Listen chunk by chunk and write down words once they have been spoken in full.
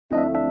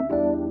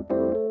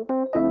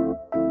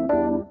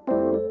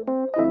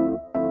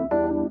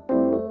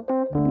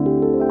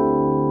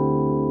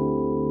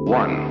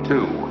One,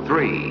 two,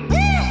 three.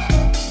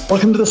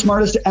 Welcome to the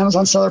Smartest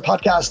Amazon Seller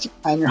Podcast.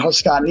 I'm your host,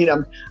 Scott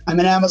Needham. I'm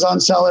an Amazon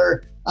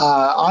seller,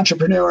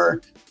 entrepreneur.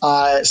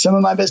 Some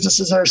of my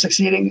businesses are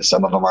succeeding.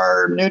 Some of them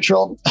are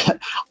neutral,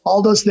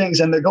 all those things.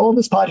 And the goal of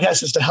this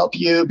podcast is to help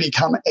you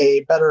become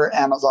a better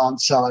Amazon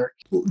seller.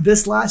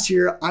 This last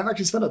year, I've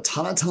actually spent a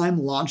ton of time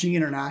launching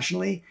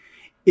internationally.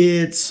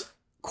 It's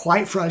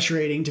quite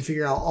frustrating to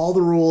figure out all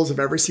the rules of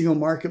every single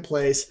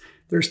marketplace.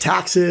 There's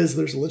taxes,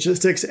 there's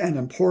logistics and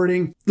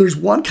importing. There's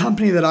one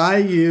company that I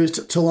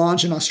used to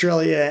launch in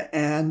Australia,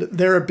 and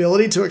their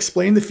ability to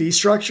explain the fee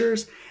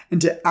structures and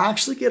to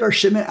actually get our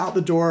shipment out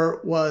the door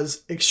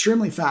was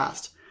extremely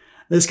fast.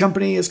 This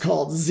company is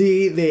called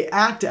Z. They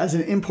act as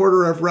an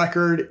importer of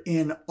record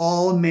in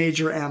all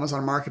major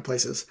Amazon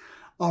marketplaces,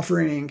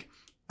 offering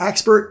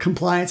expert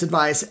compliance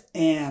advice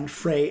and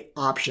freight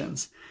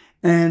options,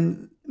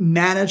 and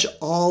manage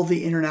all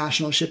the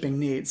international shipping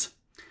needs.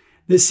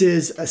 This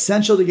is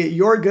essential to get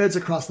your goods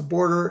across the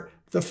border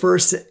the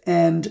first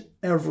and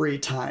every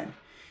time.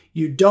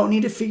 You don't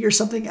need to figure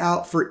something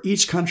out for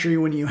each country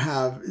when you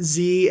have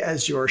Z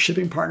as your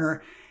shipping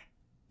partner,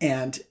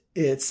 and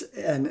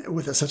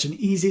with such an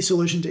easy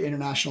solution to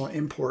international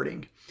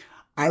importing.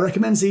 I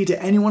recommend Z to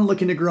anyone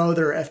looking to grow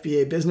their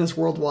FBA business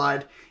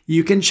worldwide.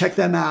 You can check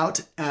them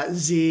out at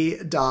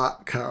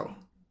z.co.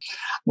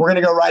 We're going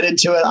to go right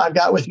into it. I've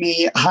got with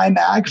me Hi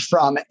Mag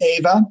from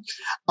Ava.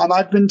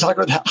 I've been talking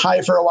with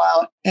Hi for a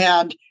while,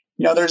 and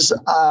there's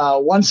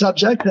one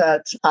subject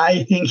that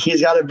I think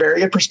he's got a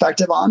very good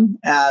perspective on,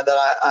 that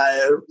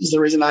I is the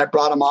reason I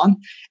brought him on,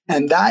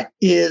 and that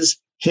is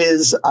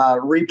his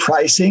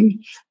repricing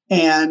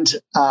and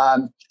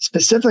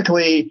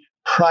specifically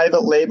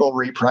private label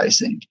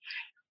repricing.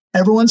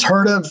 Everyone's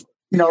heard of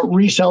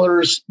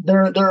resellers.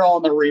 They're all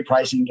in the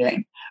repricing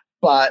game,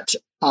 but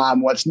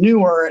what's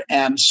newer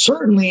and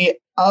certainly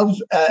definitely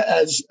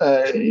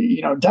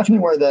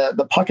where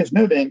the puck is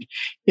moving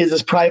is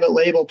this private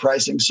label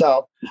pricing.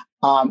 So,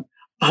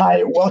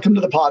 hi, welcome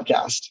to the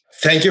podcast.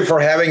 Thank you for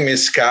having me,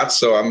 Scott.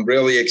 So I'm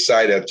really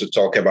excited to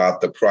talk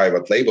about the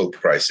private label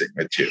pricing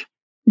with you.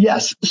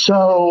 Yes.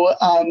 So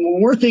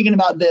when we're thinking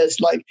about this,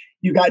 like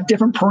you got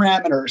different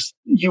parameters.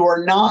 You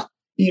are not,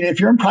 if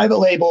you're in private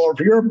label or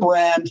if you're a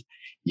brand,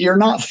 you're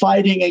not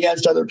fighting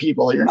against other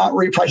people. You're not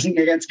repricing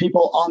against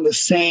people on the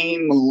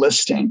same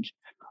listing,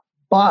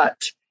 but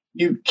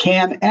you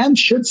can and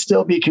should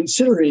still be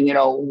considering,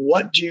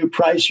 what do you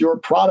price your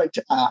product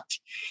at?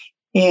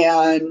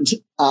 And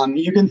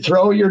you can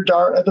throw your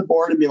dart at the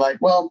board and be like,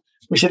 well,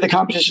 we say the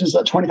competition is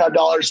at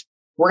 $25.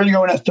 We're going to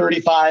go in at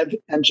 $35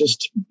 and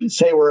just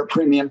say we're a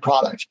premium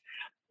product.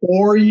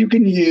 Or you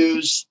can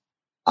use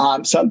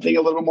something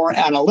a little more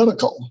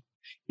analytical.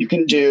 You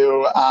can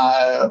do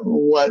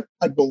what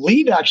I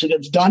believe actually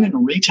that's done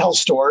in retail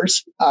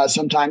stores.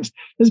 Sometimes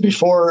this is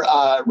before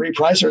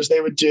repricers. They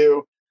would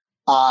do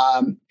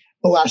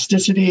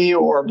elasticity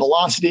or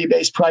velocity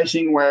based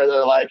pricing, where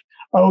they're like,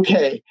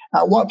 okay,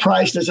 at what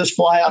price does this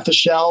fly off the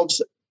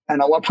shelves,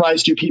 and at what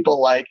price do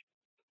people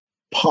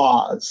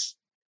pause?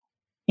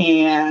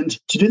 And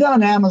to do that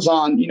on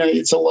Amazon,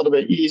 it's a little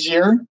bit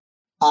easier.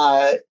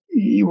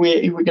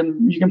 You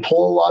can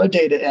pull a lot of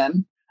data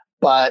in.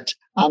 But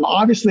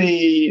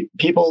obviously,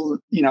 people,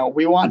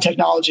 we want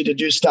technology to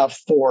do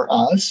stuff for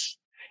us.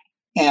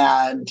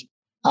 And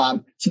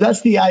so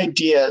that's the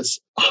ideas.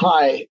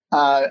 Hi,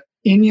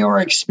 in your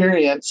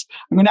experience,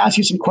 I'm going to ask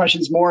you some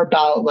questions more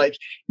about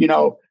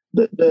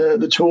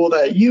the tool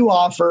that you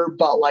offer,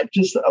 but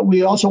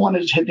we also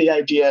wanted to hit the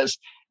ideas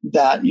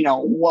that,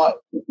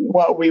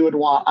 what we would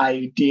want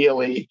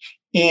ideally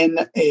in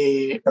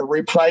a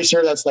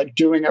repricer that's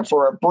doing it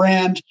for a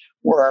brand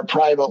or a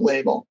private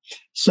label.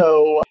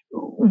 So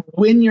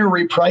when you're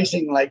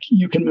repricing,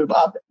 you can move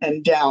up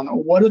and down.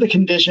 What are the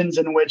conditions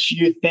in which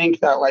you think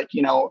that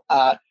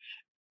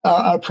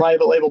a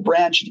private label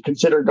brand should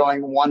consider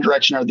going one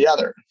direction or the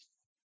other?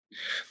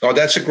 No,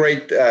 that's a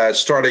great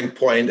starting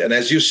point. And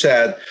as you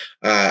said,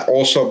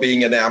 also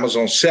being an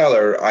Amazon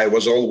seller, I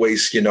was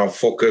always,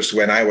 focused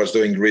when I was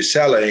doing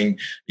reselling,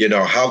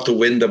 how to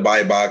win the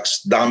buy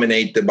box,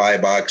 dominate the buy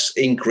box,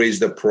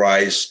 increase the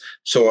price.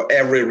 So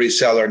every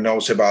reseller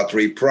knows about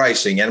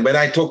repricing. And when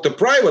I talk to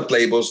private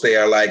labels, they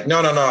are like,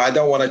 no, I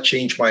don't want to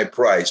change my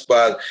price.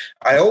 But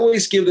I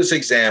always give this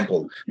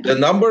example. The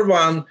number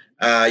one,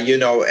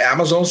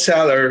 Amazon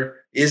seller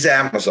is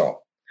Amazon.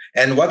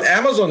 And what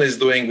Amazon is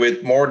doing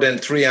with more than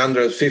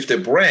 350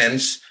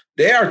 brands,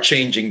 they are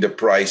changing the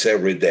price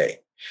every day.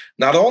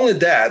 Not only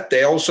that,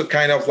 they also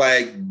kind of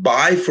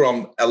buy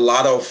from a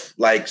lot of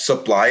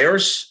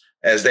suppliers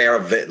as they are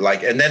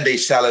and then they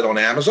sell it on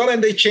Amazon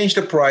and they change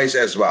the price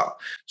as well.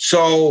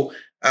 So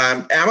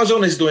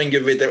Amazon is doing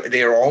it with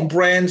their own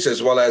brands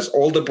as well as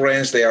all the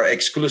brands they are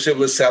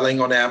exclusively selling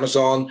on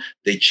Amazon.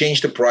 They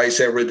change the price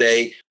every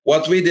day.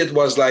 What we did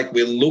was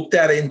we looked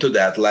into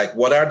that,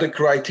 what are the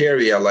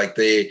criteria?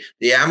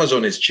 The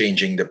Amazon is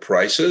changing the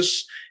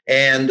prices.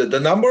 And the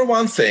number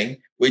one thing,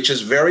 which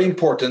is very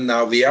important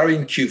now, we are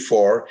in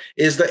Q4,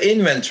 is the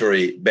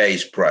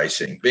inventory-based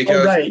pricing.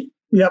 Because right.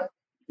 Yep.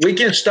 We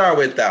can start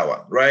with that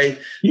one, right?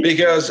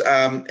 Because,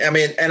 and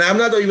I'm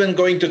not even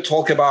going to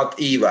talk about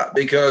Eva,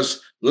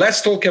 because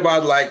let's talk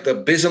about like the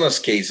business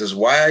cases.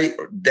 Why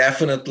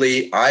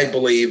definitely I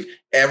believe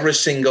every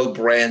single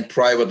brand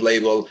private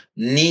label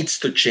needs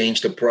to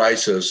change the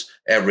prices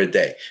every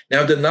day.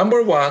 Now, the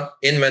number one,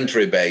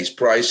 inventory-based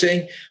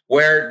pricing,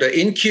 where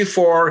in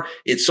Q4,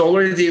 it's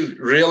already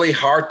really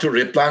hard to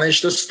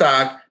replenish the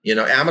stock.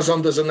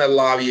 Amazon doesn't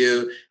allow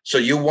you. So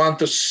you want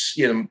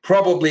to,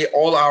 probably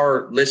all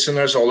our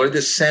listeners already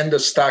send the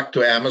stock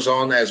to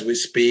Amazon as we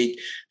speak.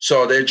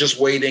 So they're just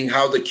waiting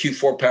how the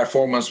Q4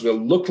 performance will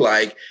look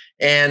like.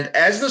 And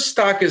as the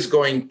stock is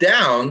going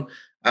down,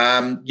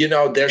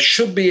 there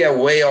should be a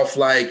way of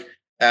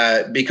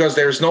because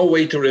there's no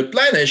way to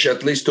replenish,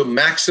 at least to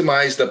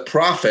maximize the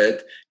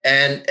profit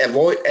and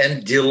avoid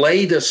and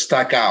delay the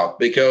stock out.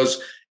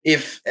 Because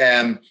if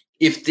the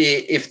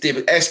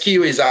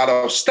SKU is out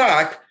of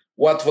stock,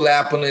 what will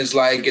happen is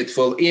it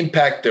will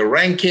impact the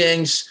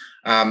rankings.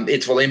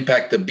 It will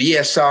impact the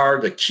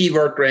BSR, the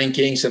keyword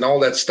rankings, and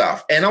all that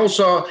stuff. And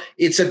also,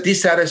 it's a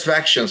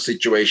dissatisfaction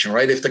situation,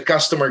 right? If the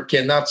customer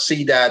cannot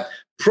see that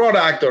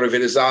product, or if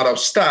it is out of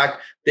stock,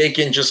 they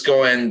can just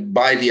go and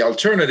buy the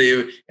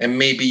alternative, and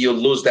maybe you'll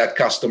lose that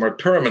customer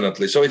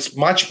permanently. So it's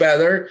much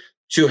better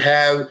to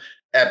have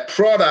a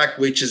product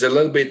which is a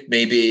little bit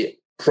maybe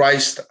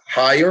priced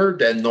higher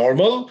than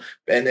normal,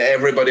 and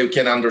everybody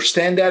can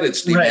understand that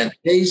it's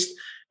demand-based.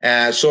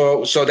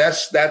 So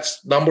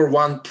that's number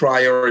one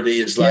priority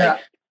is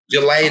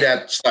delay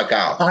that stock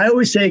out. I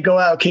always say go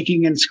out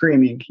kicking and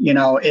screaming.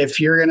 If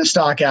you're going to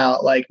stock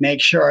out,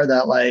 make sure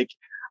that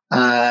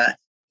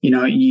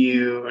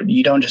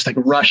you don't just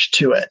rush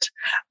to it.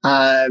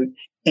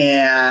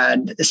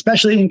 And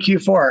especially in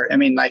Q4,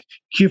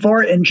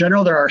 Q4 in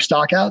general, there are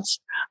stockouts.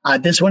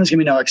 This one is going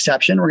to be no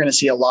exception. We're going to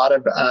see a lot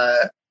of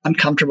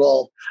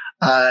uncomfortable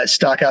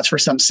stockouts for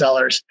some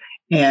sellers,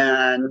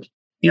 and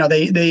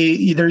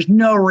there's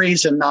no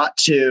reason not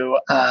to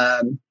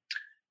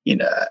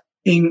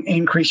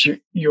increase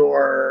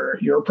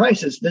your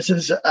prices. This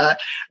is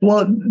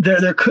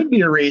there could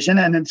be a reason,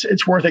 and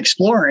it's worth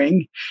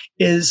exploring.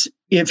 Is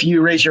if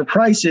you raise your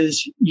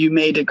prices, you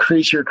may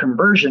decrease your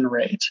conversion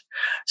rate.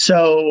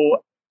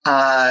 So,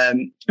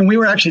 and we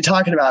were actually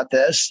talking about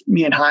this,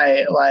 me and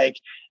Hai,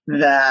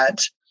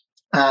 that.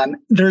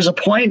 There's a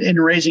point in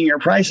raising your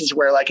prices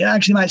where it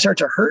actually might start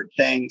to hurt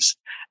things.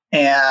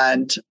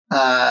 And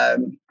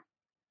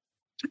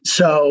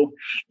so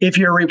if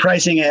you're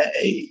repricing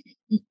it,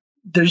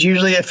 there's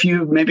usually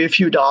maybe a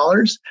few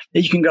dollars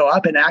that you can go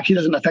up, and it actually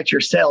doesn't affect your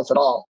sales at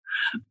all.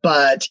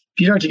 But if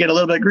you start to get a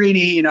little bit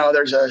greedy,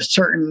 there's a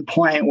certain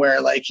point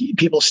where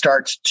people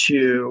start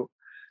to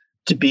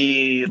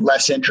be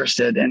less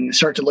interested and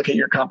start to look at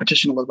your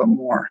competition a little bit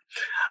more.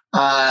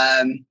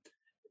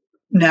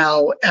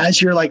 Now,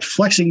 as you're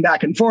flexing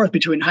back and forth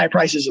between high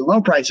prices and low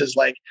prices,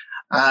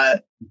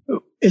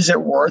 is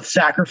it worth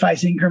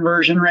sacrificing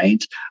conversion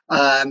rate?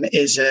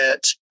 Is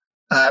it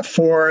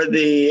for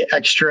the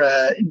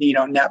extra,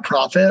 net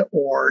profit,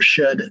 or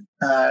should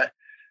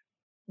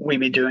we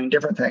be doing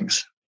different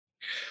things?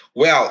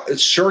 Well,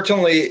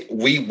 certainly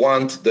we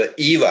want the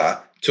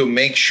EVA to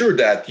make sure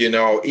that,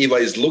 EVA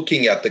is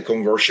looking at the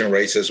conversion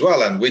rates as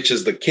well, and which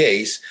is the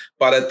case.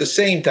 But at the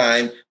same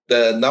time,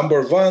 the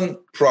number one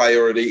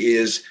priority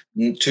is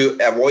to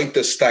avoid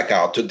the stock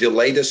out, to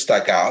delay the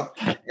stock out.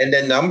 And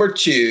then number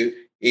two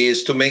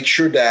is to make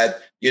sure that,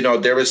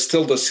 there is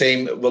still the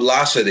same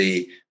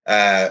velocity.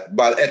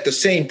 But at the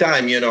same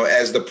time,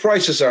 as the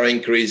prices are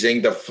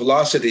increasing, the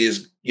velocity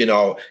is,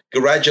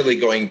 gradually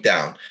going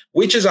down,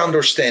 which is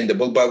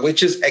understandable, but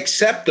which is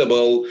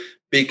acceptable,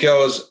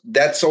 because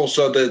that's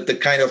also the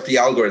kind of the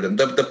algorithm.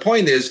 The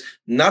point is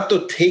not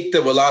to take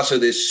the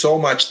velocity so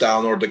much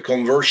down, or the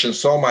conversion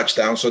so much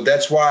down. So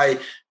that's why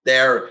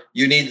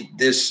you need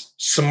this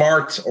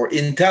smart or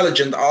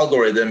intelligent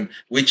algorithm,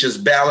 which is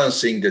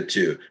balancing the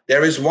two.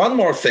 There is one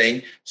more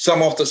thing.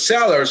 Some of the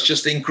sellers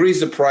just increase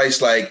the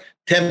price 10%,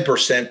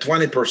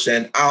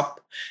 20% up.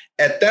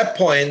 At that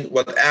point,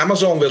 what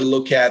Amazon will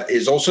look at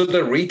is also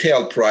the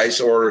retail price,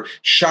 or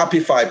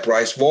Shopify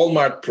price,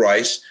 Walmart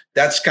price.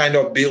 That's kind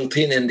of built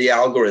in the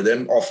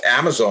algorithm of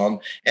Amazon.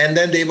 And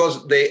then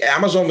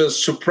Amazon will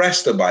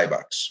suppress the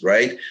buybacks,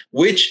 right?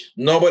 Which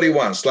nobody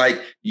wants.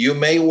 You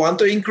may want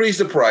to increase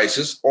the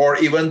prices or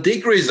even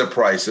decrease the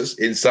prices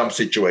in some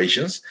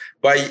situations,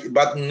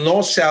 but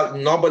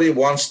nobody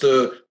wants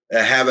to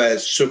have a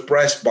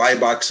suppressed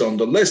buybacks on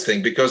the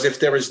listing, because if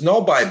there is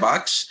no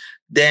buybacks,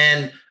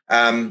 then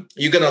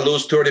you're going to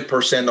lose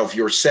 30% of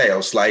your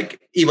sales,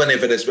 even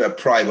if it is a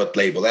private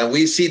label. And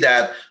we see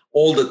that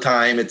all the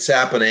time. It's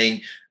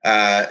happening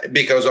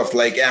because of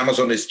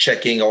Amazon is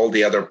checking all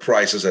the other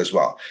prices as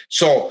well.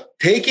 So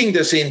taking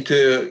this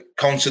into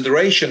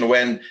consideration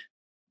when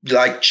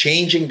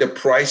changing the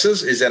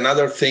prices is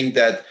another thing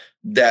that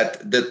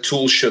the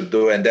tool should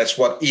do. And that's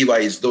what EVA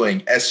is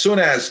doing. As soon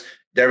as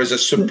there is a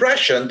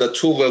suppression, the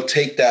tool will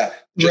take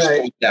that, just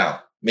go down.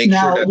 Make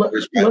sure that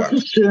let's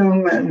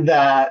assume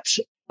that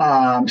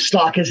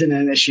stock isn't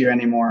an issue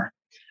anymore.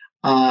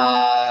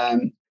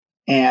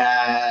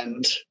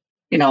 and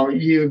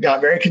you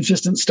got very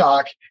consistent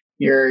stock.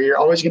 You're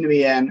always going to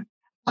be in.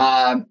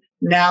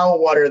 Now,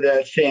 what are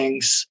the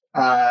things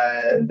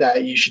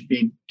that you should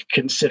be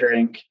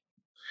considering?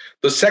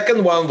 The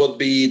second one would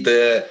be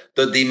the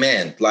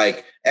demand.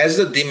 Like, as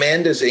the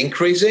demand is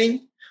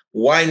increasing,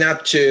 why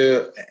not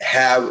to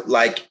have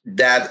like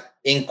that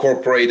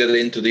incorporated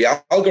into the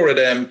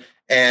algorithm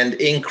and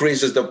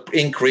increase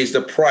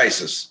the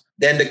prices?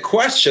 Then the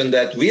question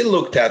that we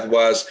looked at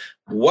was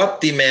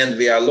what demand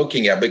we are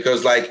looking at,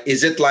 because like,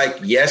 is it like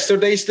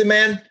yesterday's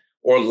demand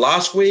or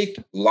last week,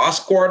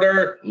 last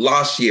quarter,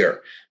 last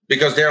year?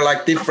 Because they're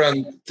like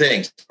different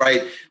things,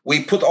 right?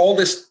 We put all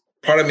this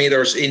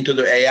parameters into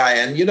the AI,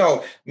 and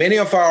many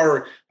of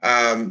our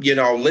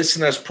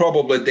listeners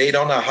probably they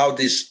don't know how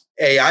this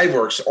AI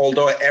works,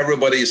 although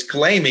everybody is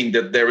claiming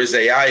that there is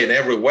AI in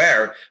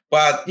everywhere.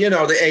 But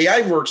the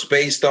AI works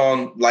based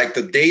on like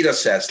the data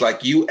sets.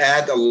 Like, you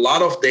add a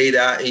lot of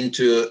data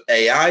into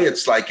AI,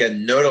 it's like a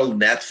neural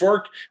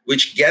network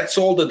which gets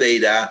all the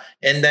data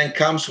and then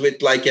comes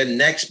with like a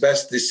next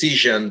best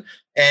decision.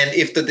 And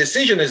if the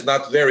decision is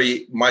not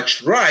very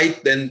much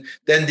right, then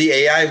the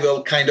AI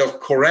will kind of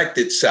correct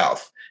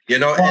itself,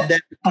 Well, and then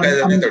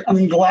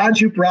I'm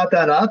glad you brought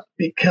that up,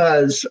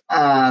 because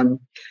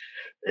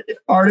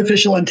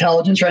artificial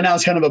intelligence right now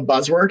is kind of a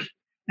buzzword,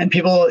 and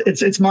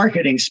it's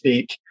marketing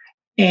speak.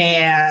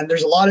 And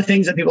there's a lot of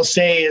things that people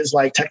say is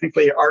like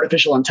technically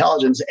artificial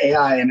intelligence,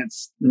 AI, and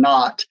it's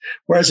not.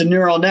 Whereas a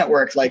neural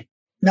network, like,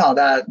 no,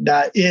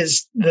 that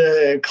is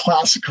the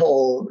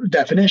classical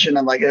definition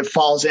of like it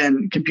falls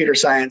in computer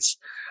science,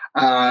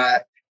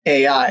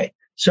 AI.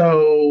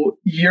 So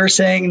you're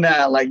saying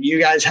that like you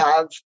guys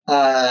have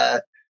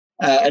a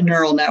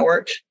neural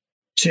network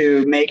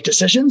to make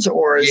decisions,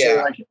 or is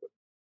there like?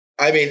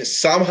 I mean,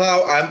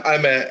 somehow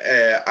I'm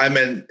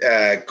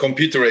a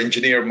computer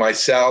engineer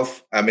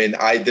myself. I mean,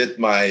 I did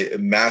my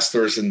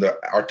master's in the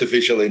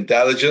artificial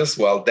intelligence.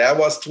 Well, that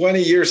was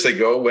 20 years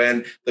ago,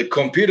 when the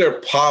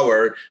computer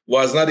power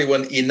was not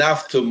even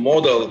enough to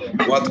model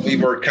what we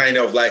were kind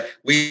of like.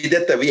 We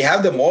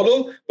have the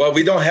model, but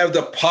we don't have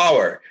the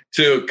power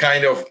to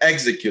kind of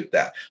execute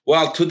that.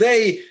 Well,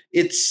 today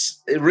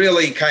it's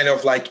really kind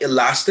of like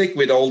elastic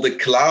with all the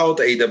cloud,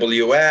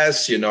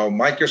 AWS,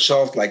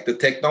 Microsoft, like the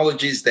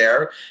technology is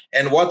there.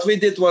 And what we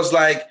did was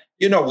like,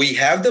 we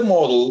have the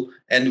model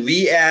and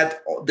we add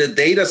the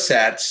data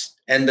sets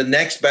and the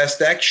next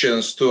best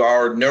actions to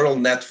our neural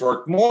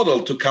network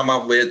model to come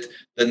up with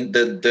the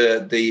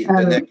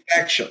next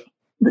action.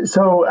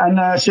 So I'm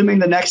assuming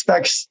the next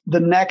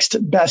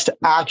best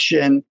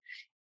action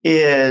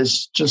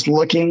is just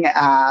looking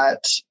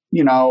at,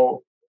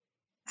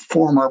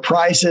 former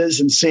prices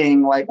and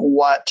seeing like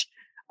what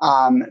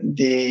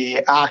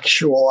the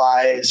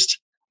actualized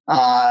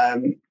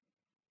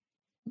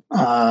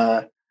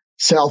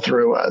sell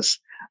through was.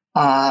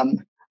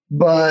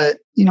 But,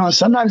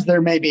 sometimes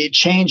there may be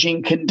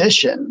changing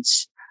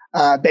conditions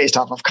based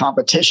off of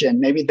competition.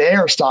 Maybe they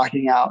are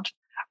stocking out.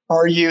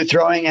 Are you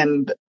throwing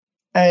in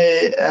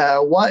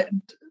what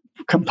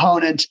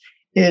component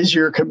is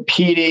your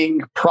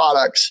competing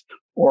products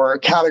or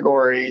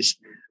categories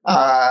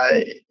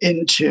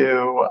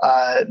into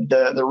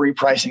the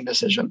repricing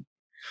decision?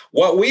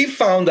 What we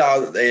found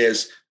out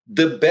is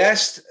the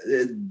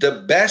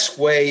best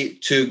way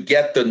to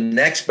get the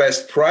next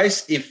best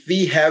price if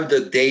we have the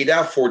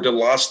data for the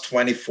last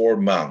 24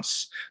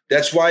 months.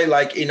 That's why,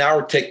 like in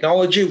our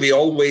technology, we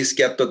always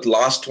get the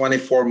last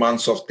 24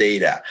 months of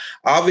data.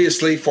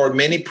 Obviously, for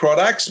many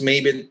products,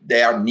 maybe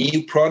they are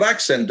new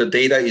products and the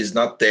data is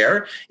not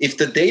there. If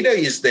the data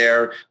is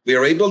there, we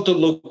are able to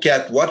look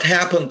at what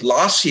happened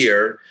last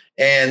year.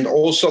 And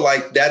also,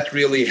 like, that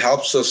really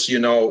helps us,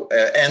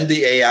 and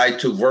the AI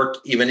to work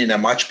even in a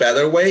much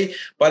better way.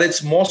 But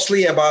it's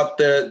mostly about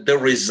the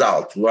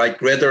result,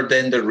 like, rather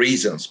than the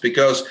reasons.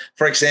 Because,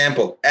 for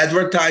example,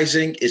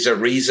 advertising is a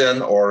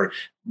reason, or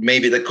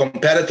maybe the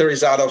competitor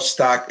is out of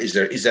stock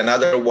is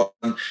another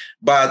one.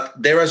 But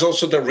there is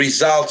also the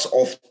results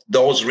of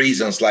those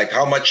reasons, like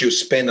how much you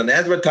spend on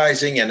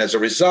advertising, and as a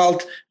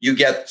result, you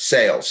get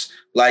sales.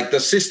 Like the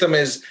system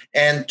is,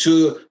 and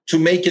to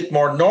make it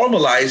more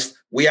normalized,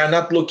 we are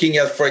not looking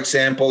at, for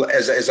example,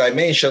 as I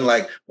mentioned,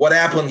 like what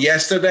happened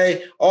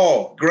yesterday.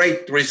 Oh,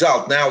 great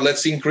result. Now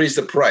let's increase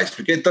the price.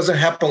 Because it doesn't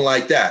happen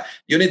like that.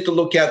 You need to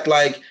look at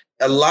like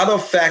a lot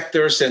of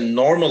factors and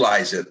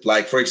normalize it.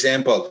 Like, for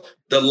example,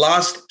 the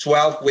last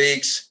 12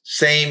 weeks,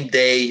 same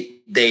day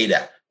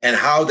data and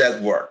how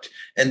that worked.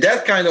 And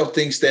that kind of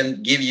things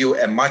then give you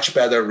a much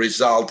better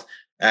result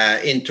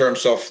in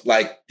terms of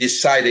like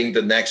deciding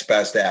the next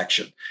best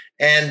action.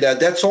 And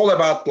that's all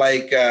about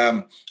like,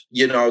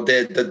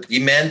 the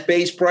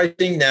demand-based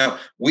pricing. Now,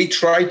 we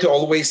try to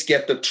always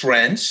get the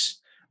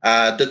trends.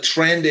 The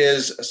trend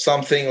is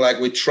something like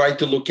we try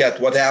to look at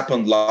what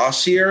happened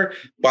last year,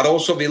 but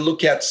also we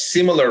look at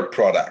similar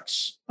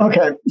products.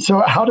 Okay.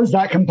 So how does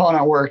that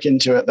component work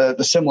into it,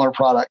 the similar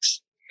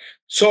products?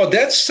 So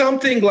that's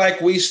something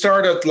like we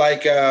started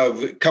like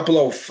a couple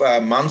of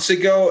months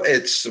ago.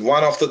 It's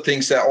one of the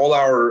things that all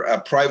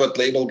our private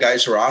label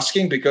guys are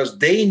asking because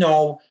they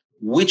know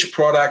which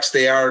products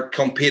they are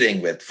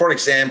competing with. For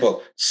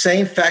example,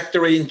 same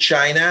factory in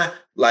China,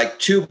 like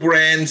two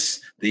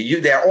brands,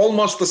 they're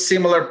almost a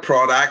similar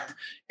product.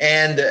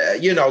 And,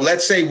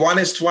 let's say one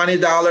is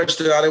 $20,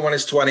 the other one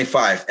is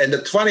 $25. And the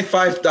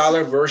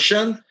 $25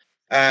 version,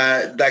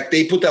 like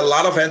they put a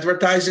lot of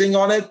advertising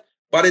on it,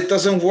 but it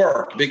doesn't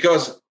work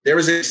because there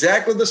is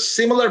exactly the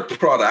similar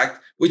product,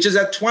 which is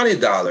at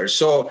 $20.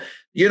 So,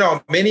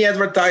 many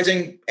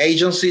advertising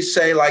agencies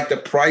say like the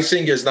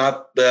pricing is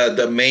not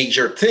the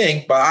major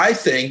thing, but I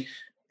think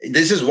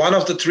this is one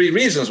of the three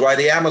reasons why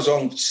the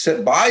Amazon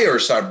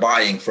buyers are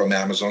buying from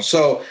Amazon.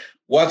 So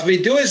what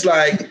we do is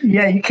like,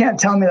 yeah, you can't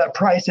tell me that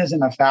price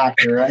isn't a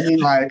factor. I mean,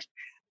 like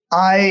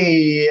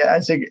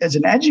as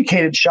an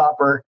educated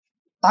shopper,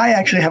 I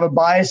actually have a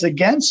bias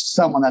against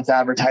someone that's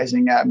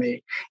advertising at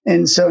me.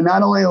 And so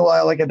not only will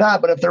I look at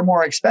that, but if they're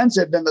more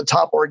expensive than the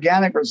top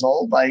organic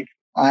result, like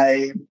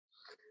I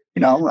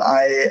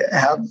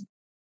have,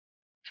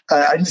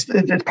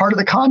 it's part of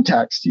the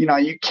context.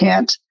 You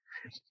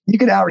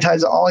could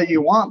advertise all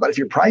you want, but if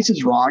your price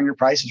is wrong, your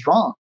price is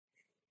wrong.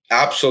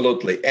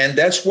 Absolutely. And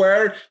that's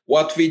where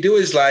what we do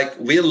is like,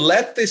 we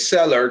let the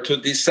seller to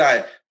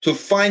decide to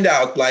find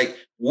out like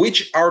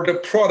which are the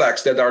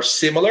products that are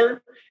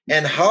similar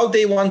and how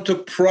they want to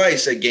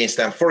price against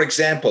them. For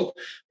example,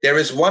 there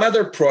is one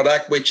other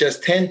product which has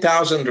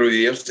 10,000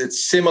 reviews.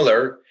 It's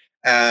similar.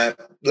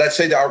 Let's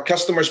say that our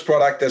customer's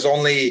product has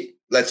only,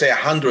 let's say,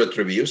 100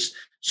 reviews.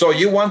 So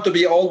you want to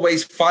be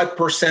always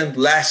 5%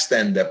 less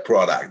than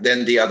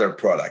the other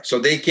product. So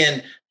they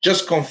can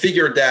just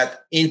configure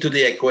that into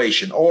the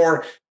equation.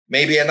 Or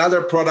maybe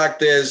another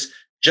product is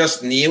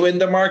just new in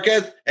the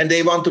market and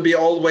they want to be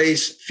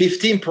always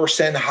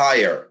 15%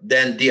 higher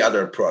than the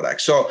other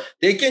product. So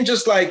they can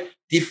just like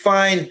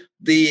define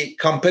the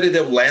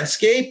competitive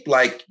landscape.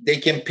 Like they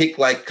can pick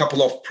like a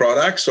couple of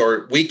products,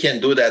 or we can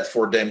do that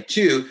for them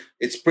too.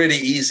 It's pretty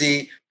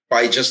easy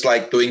by just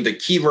like doing the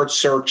keyword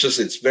searches.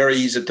 It's very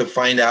easy to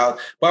find out,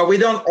 but we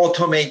don't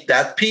automate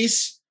that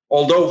piece.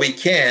 Although we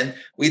can,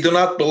 we do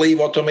not believe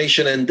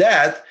automation in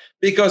that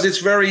because it's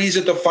very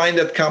easy to find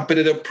that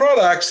competitive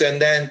products and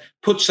then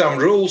put some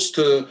rules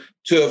for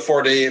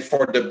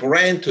the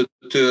brand to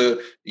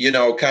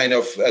kind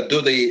of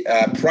do the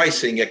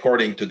pricing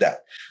according to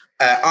that.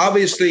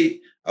 Obviously,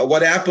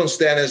 what happens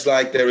then is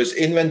like there is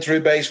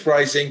inventory-based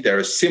pricing, there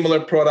is similar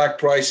product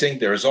pricing,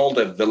 there is all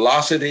the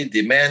velocity,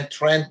 demand,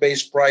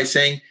 trend-based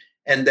pricing,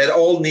 and that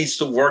all needs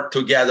to work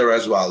together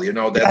as well.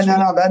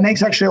 That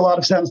makes actually a lot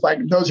of sense. Like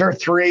those are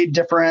three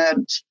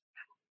different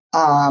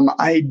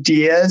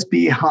ideas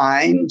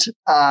behind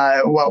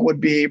what would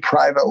be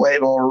private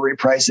label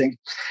repricing.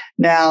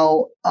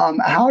 Now,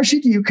 how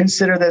should you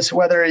consider this,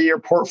 whether your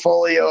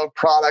portfolio of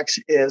products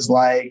is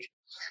like,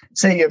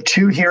 say you have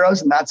two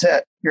heroes and that's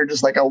it. You're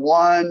just like a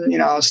one,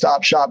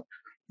 stop shop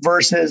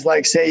versus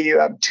like, say you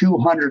have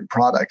 200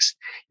 products.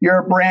 You're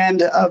a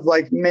brand of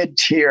like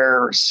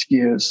mid-tier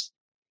SKUs.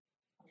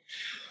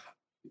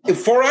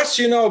 For us,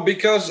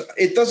 because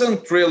it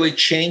doesn't really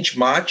change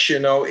much,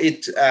 one of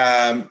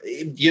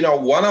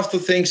the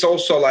things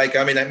also like,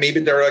 I mean, maybe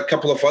there are a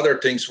couple of other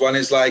things. One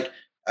is like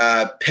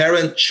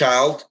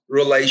parent-child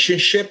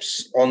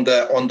relationships on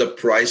the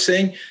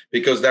pricing,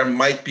 because there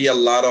might be a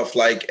lot of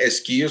like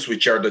SKUs,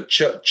 which are the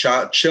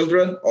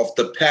children of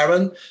the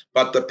parent,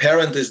 but the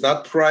parent is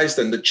not priced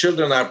and the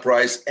children are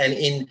priced. And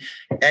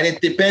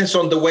it depends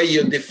on the way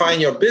you define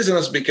your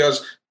business,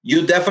 because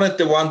you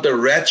definitely want the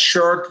red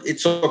shirt.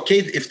 It's okay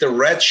if the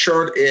red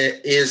shirt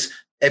is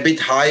a bit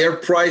higher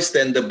priced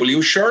than the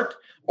blue shirt.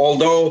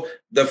 Although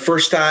the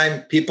first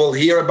time people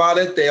hear about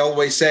it, they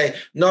always say,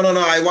 no,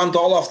 I want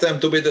all of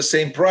them to be the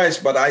same price.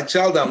 But I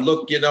tell them,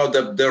 look,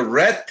 the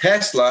red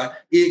Tesla,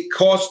 it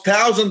costs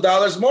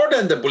 $1,000 more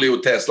than the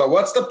blue Tesla.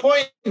 What's the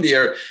point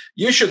here?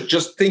 You should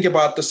just think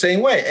about the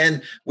same way.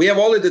 And we have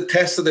already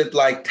tested it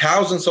like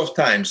thousands of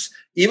times.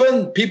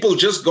 Even people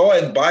just go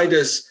and buy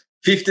this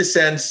 50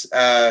 cents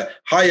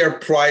higher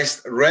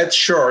priced red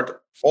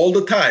shirt all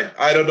the time.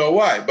 I don't know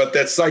why, but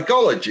that's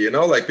psychology,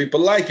 like people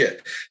like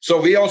it.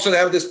 So we also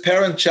have this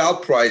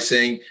parent-child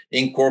pricing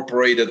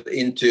incorporated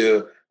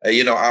into,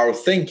 our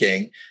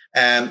thinking.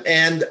 And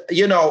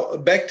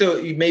back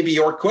to maybe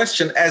your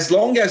question, as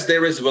long as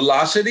there is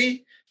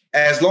velocity,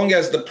 as long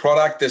as the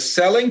product is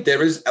selling,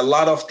 there is a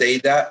lot of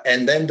data,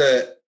 and then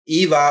the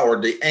EVA or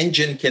the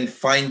engine can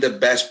find the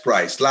best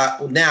price.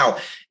 Now,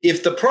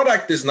 if the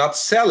product is not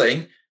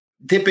selling,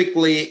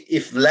 typically,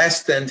 if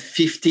less than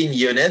 15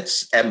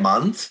 units a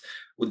month,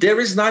 there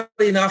is not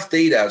enough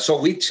data.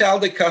 So we tell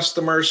the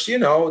customers,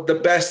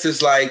 the best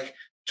is like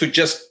to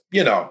just,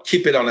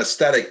 keep it on a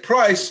static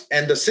price,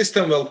 and the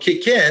system will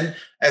kick in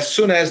as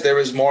soon as there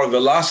is more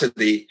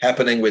velocity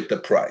happening with the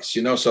price,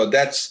 So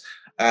that's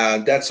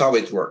how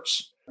it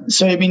works.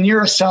 So, I mean,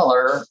 you're a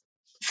seller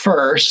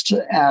first.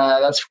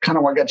 That's kind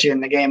of what got you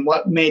in the game.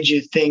 What made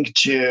you think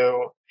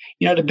to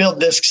build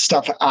this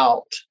stuff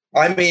out?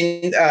 I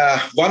mean,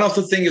 one of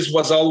the things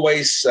was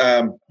always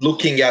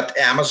looking at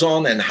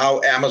Amazon and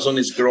how Amazon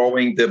is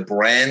growing the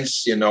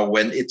brands,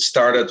 when it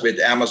started with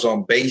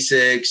Amazon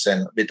Basics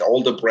and with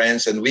all the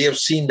brands. And we have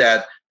seen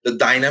that the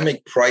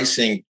dynamic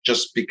pricing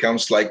just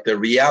becomes like the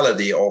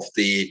reality of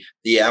the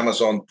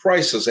Amazon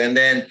prices. And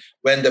then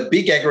when the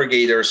big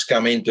aggregators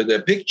come into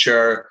the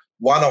picture,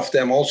 one of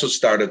them also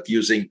started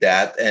using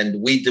that,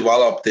 and we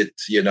developed it,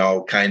 for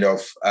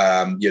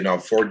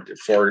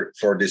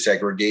this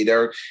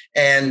aggregator,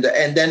 and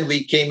then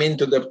we came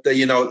into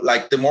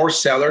the more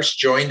sellers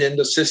joined in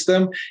the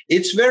system.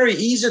 It's very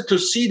easy to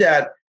see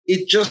that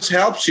it just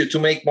helps you to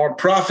make more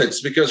profits,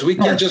 because we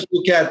can just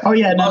look at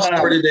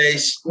 30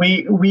 days.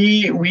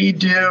 We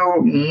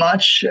do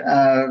much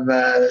of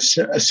a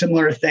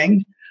similar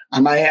thing.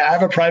 I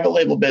have a private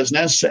label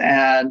business,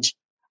 and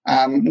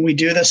we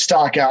do the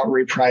stock out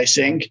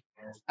repricing.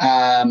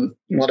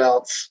 What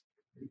else?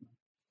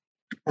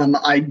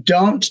 I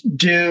don't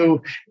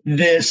do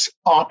this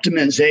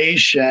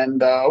optimization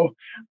though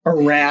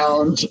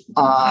around,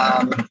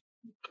 I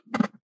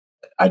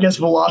guess,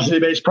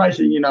 velocity-based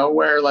pricing,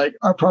 where like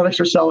our products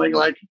are selling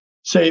like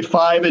say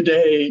 5 a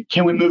day.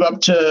 Can we move up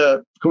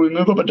 $1 or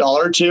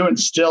 $2 and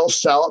still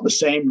sell at the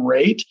same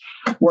rate?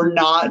 We're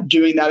not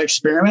doing that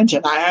experiment.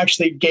 And I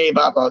actually gave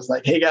up. I was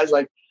like, hey guys,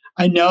 like,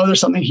 I know there's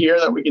something here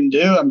that we can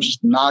do. I'm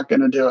just not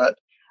going to do it.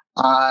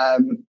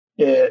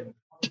 It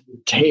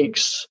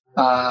takes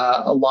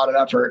a lot of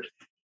effort.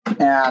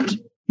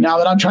 And now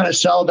that I'm trying to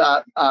sell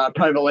that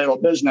private label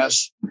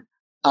business,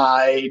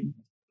 every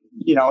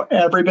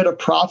bit of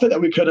profit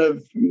that we could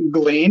have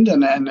gleaned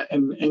and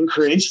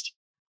increased,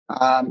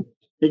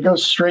 it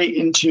goes straight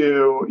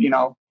into,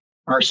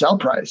 our sell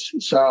price.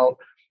 So,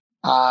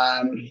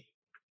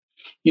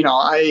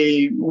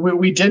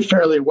 we did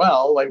fairly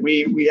well. Like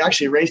we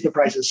actually raised the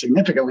prices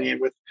significantly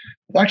with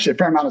actually a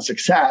fair amount of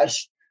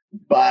success,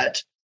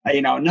 but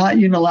not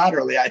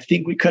unilaterally. I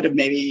think we could have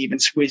maybe even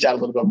squeezed out a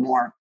little bit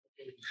more.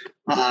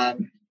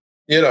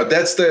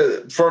 That's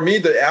for me,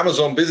 the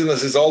Amazon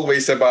business is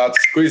always about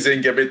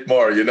squeezing a bit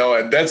more,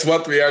 and that's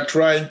what we are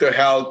trying to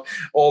help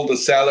all the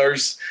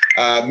sellers.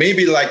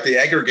 Maybe like the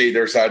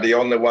aggregators are the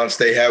only ones,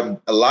 they have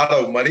a lot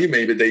of money.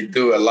 Maybe they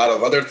do a lot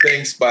of other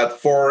things,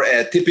 but for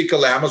a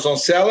typical Amazon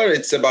seller,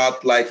 it's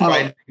about like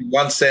finding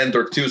 1 cent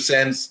or 2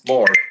 cents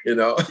more,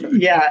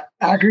 Yeah.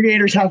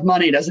 Aggregators have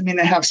money. Doesn't mean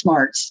they have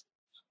smarts.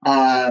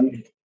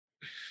 I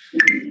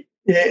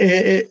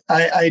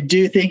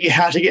do think you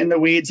have to get in the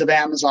weeds of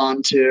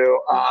Amazon to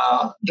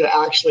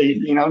actually,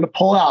 to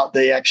pull out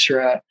the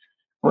extra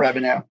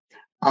revenue.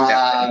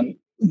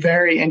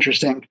 Very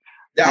interesting.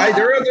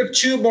 There are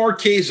 2 more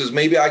cases.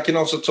 Maybe I can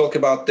also talk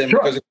about them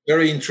because it's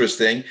very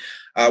interesting.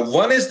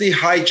 One is the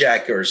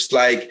hijackers.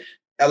 Like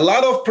a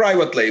lot of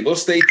private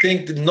labels, they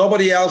think that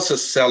nobody else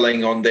is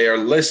selling on their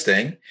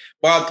listing.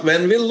 But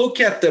when we look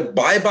at the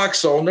buy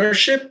box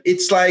ownership,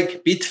 it's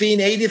like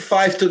between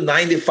 85 to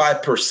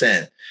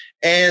 95%.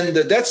 And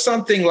that's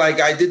something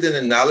like I did an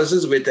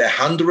analysis with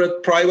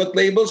 100 private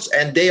labels,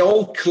 and they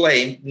all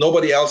claim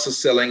nobody else is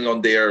selling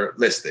on their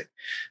listing.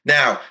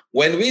 Now,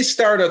 when we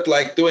started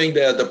like doing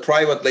the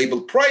private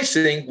label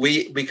pricing,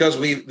 because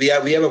we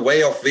have a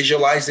way of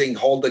visualizing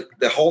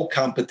the whole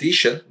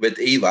competition with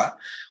Eva,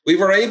 we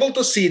were able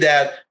to see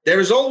that there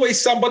is always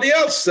somebody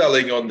else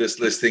selling on this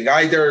listing,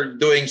 either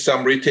doing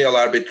some retail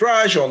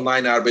arbitrage,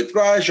 online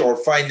arbitrage, or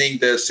finding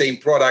the same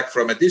product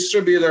from a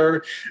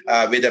distributor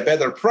with a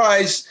better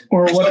price.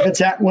 Or what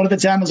if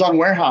it's Amazon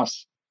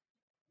warehouse?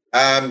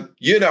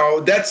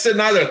 That's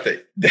another thing.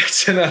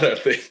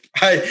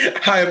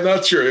 I'm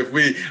not sure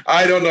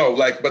I don't know,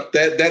 but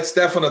that's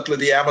definitely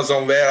the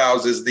Amazon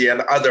warehouse is the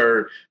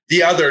other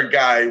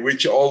guy,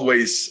 which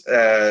always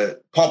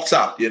pops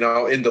up,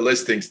 in the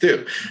listings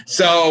too.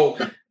 So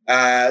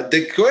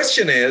the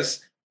question is,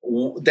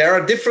 there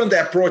are different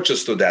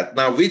approaches to that.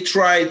 Now, we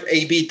tried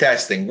A/B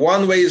testing.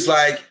 One way is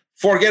like,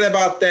 forget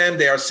about them.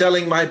 They are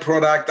selling my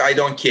product. I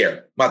don't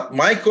care. But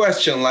my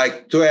question,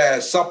 like to a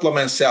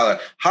supplement seller,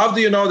 how do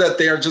you know that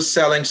they are just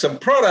selling some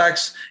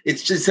products?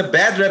 It's just a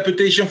bad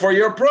reputation for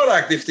your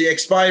product if the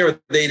expiry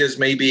date is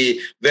maybe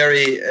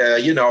very,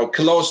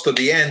 close to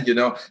the end,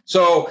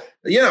 So,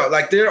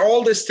 there are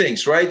all these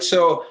things, right?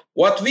 So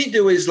what we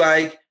do is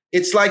like,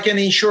 it's like an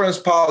insurance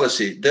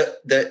policy.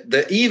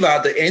 The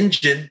Eva, the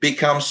engine,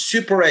 becomes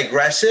super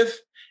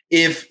aggressive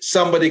if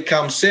somebody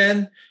comes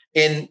in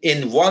 1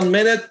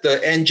 minute,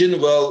 the engine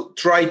will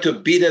try to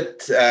beat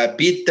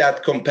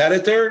that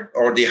competitor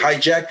or the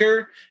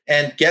hijacker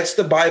and gets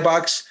the buy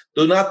box.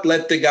 Do not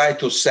let the guy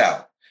to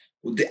sell.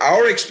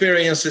 Our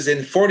experience is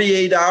in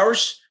 48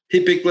 hours,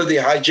 typically the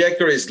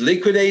hijacker is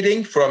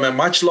liquidating from a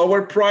much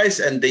lower price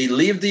and they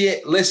leave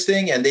the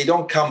listing and they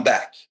don't come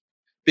back.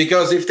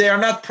 Because if they are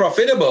not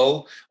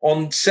profitable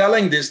on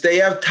selling this, they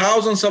have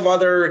thousands of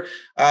other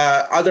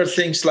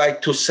things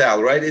like to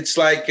sell, right? It's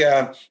like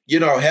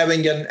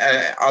having an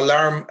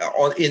alarm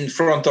in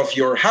front of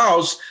your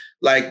house.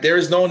 Like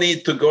there's no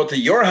need to go to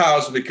your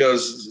house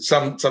because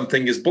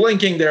something is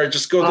blinking there.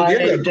 Just go to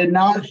the other. I did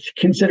not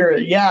consider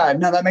it. Yeah,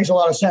 no, that makes a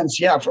lot of sense.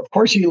 Yeah, of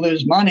course you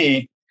lose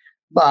money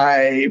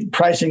by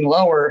pricing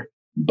lower,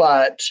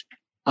 but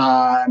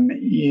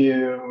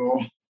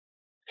you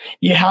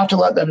have to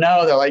let them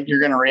know that like you're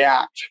going to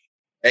react.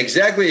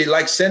 Exactly.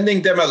 Like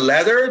sending them a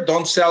letter,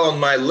 don't sell on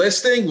my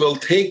listing, will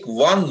take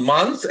 1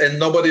 month and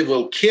nobody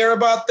will care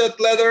about that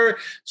letter.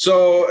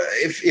 So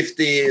if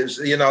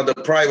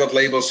the private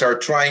labels are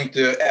trying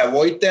to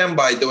avoid them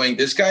by doing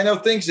this kind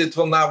of things, it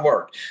will not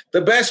work.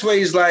 The best way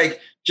is like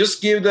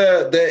just give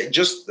the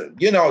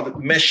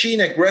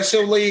machine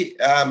aggressively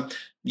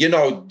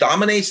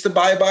dominates the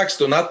buy box.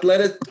 Do not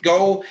let it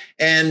go.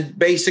 And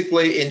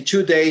basically in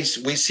 2 days,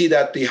 we see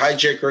that the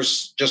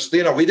hijackers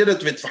we did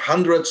it with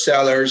 100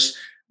 sellers.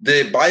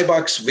 The buy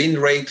box win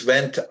rate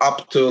went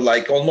up to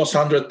like almost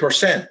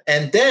 100%.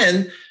 And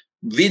then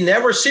we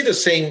never see the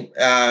same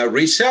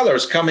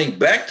resellers coming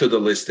back to the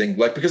listing,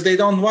 like because they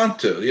don't want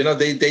to,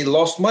 they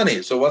lost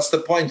money. So what's the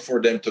point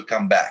for them to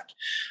come back?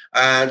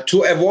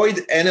 To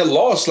avoid any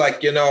loss,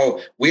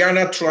 we are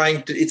not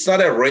trying to, it's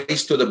not a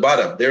race to the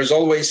bottom. There's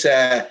always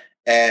a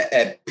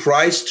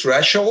price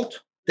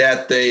threshold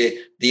that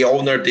the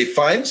owner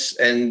defines,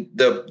 and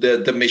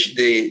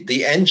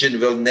the engine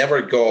will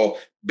never go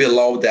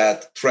below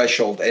that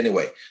threshold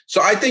anyway.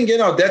 So I think,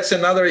 that's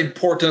another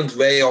important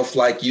way of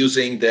like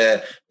using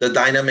the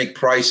dynamic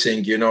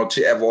pricing,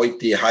 to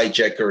avoid the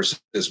hijackers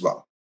as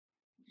well.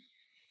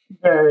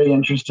 Very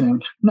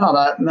interesting. No,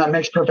 that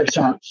makes perfect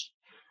sense.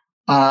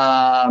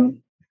 All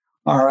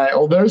right.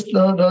 Well,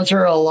 those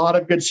are a lot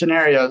of good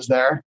scenarios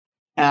there.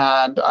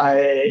 And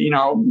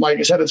like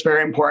I said, it's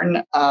very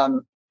important.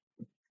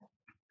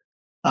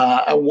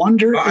 I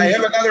wonder. I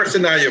have another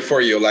scenario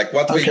for you, like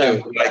what we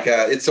do. Like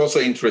it's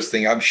also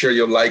interesting. I'm sure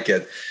you'll like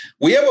it.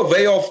 We have a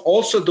way of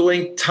also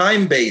doing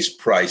time-based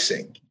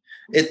pricing.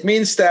 It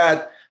means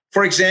that,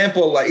 for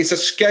example, like it's a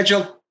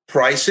scheduled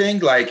pricing.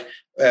 Like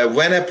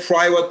when a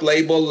private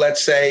label,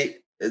 let's say,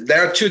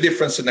 there are two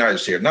different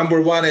scenarios here.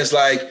 Number one is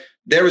like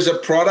there is a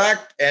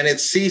product and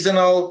it's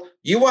seasonal.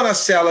 You want to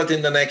sell it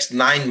in the next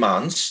 9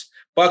 months.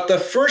 But the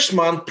first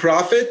month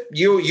profit,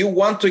 you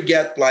want to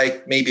get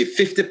like maybe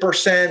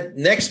 50%.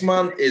 Next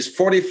month is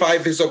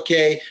 45 is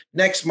okay.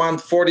 Next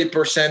month,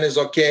 40% is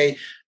okay.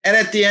 And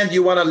at the end,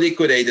 you want to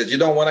liquidate it. You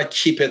don't want to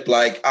keep it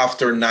like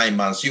after 9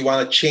 months. You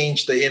want to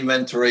change the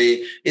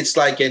inventory. It's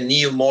like a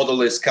new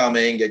model is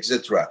coming,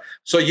 etc.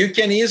 So you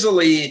can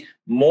easily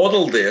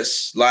model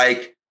this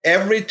like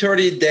every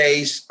 30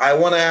 days, I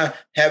want to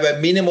have a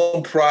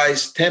minimum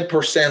price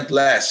 10%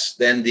 less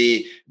than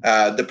the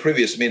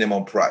previous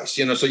minimum price.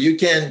 So you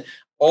can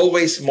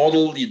always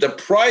model the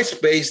price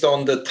based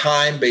on the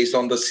time, based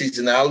on the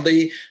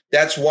seasonality.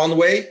 That's one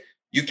way.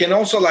 You can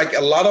also, like a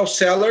lot of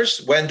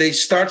sellers, when they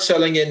start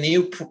selling a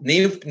new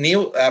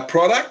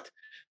product,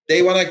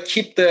 they want to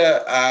keep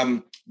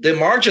the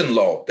margin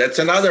low. That's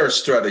another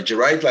strategy,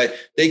 right? Like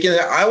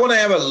I want to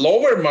have a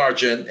lower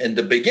margin in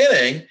the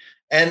beginning.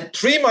 And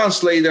 3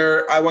 months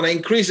later, I want to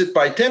increase it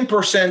by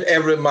 10%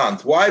 every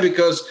month. Why?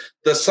 Because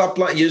the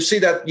supply, you see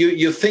that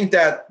you think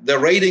that the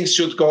ratings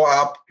should go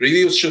up,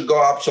 reviews should go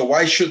up. So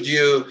why should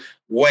you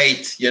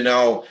wait,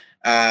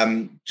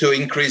 to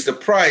increase the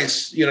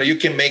price? You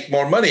can make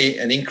more money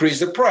and increase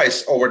the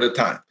price over the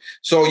time.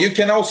 So you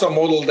can also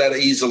model that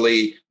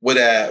easily with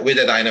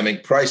a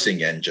dynamic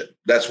pricing engine.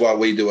 That's what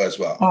we do as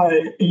well.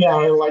 Yeah,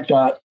 I like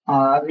that.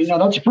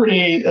 That's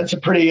a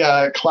pretty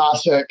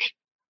classic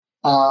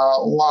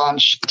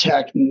launch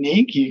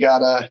technique. You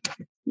gotta,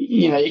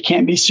 you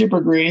can't be super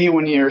greedy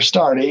when you're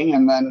starting,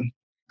 and then,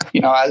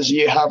 as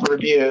you have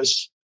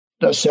reviews,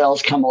 those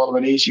sales come a little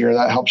bit easier.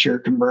 That helps your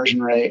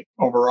conversion rate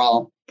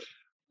overall.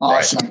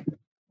 Awesome. Right.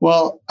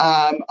 Well,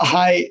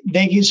 hi,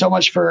 thank you so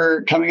much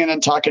for coming in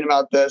and talking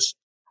about this.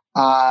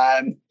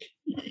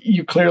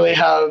 You clearly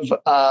have,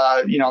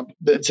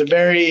 it's a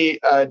very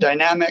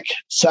dynamic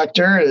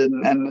sector,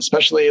 and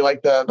especially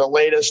like the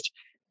latest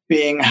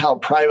being how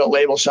private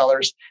label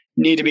sellers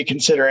need to be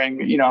considering,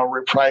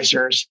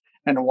 repricers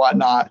and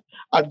whatnot.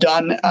 I've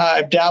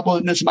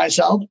dabbled in this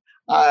myself.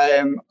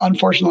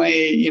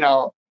 Unfortunately,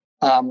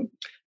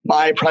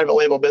 my private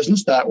label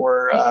business that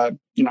we're,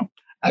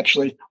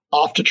 actually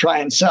off to try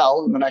and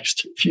sell in the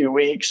next few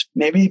weeks.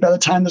 Maybe by the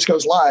time this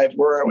goes live,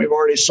 we've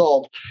already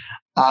sold.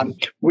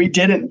 We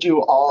didn't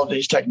do all of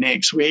these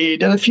techniques. We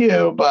did a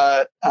few,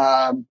 but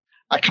I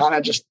kind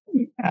of just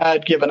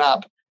had given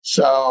up.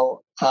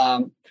 So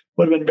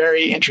would have been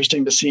very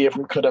interesting to see if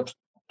we could have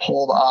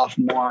pulled off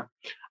more.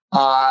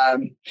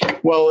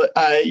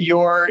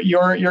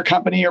 Your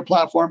company, your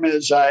platform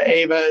is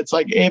Ava. It's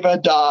like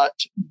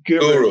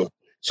ava.guru.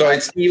 So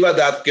it's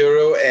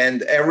eva.guru,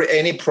 and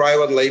any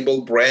private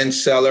label brand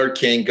seller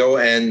can go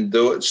and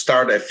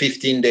start a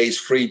 15 days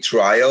free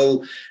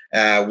trial.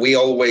 We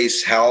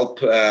always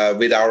help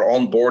with our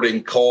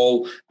onboarding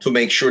call to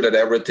make sure that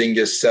everything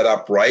is set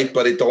up right,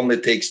 but it only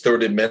takes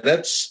 30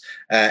 minutes.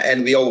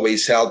 And we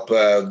always help.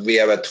 We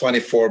have a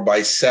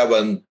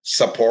 24/7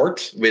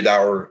 support with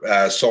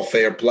our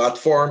software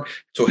platform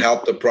to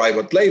help the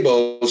private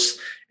labels.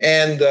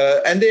 And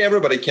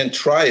everybody can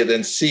try it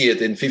and see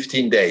it in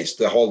 15 days,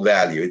 the whole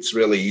value. It's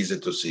really easy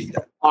to see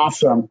that.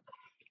 Awesome.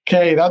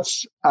 Okay,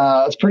 that's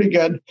pretty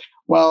good.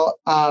 Well,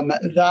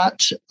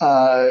 that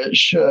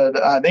should.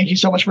 Thank you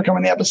so much for coming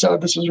on the episode.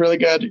 This was really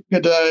good.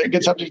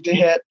 Good subject to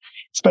hit,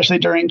 especially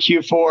during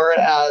Q4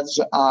 as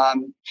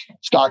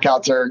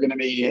stockouts are going to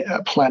be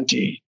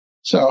plenty.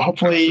 So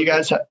hopefully you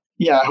guys,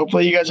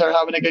 hopefully you guys are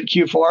having a good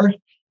Q4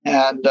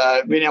 and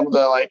being able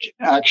to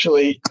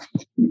actually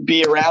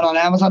be around on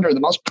Amazon during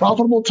the most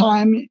profitable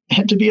time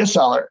to be a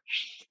seller.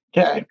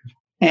 Okay,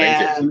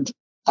 and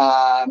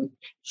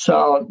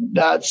so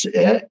that's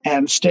it.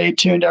 And stay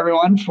tuned,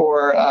 everyone,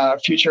 for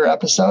future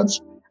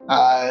episodes.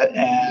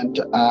 And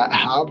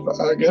have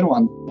a good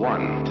one.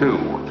 1, 2,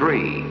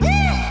 3.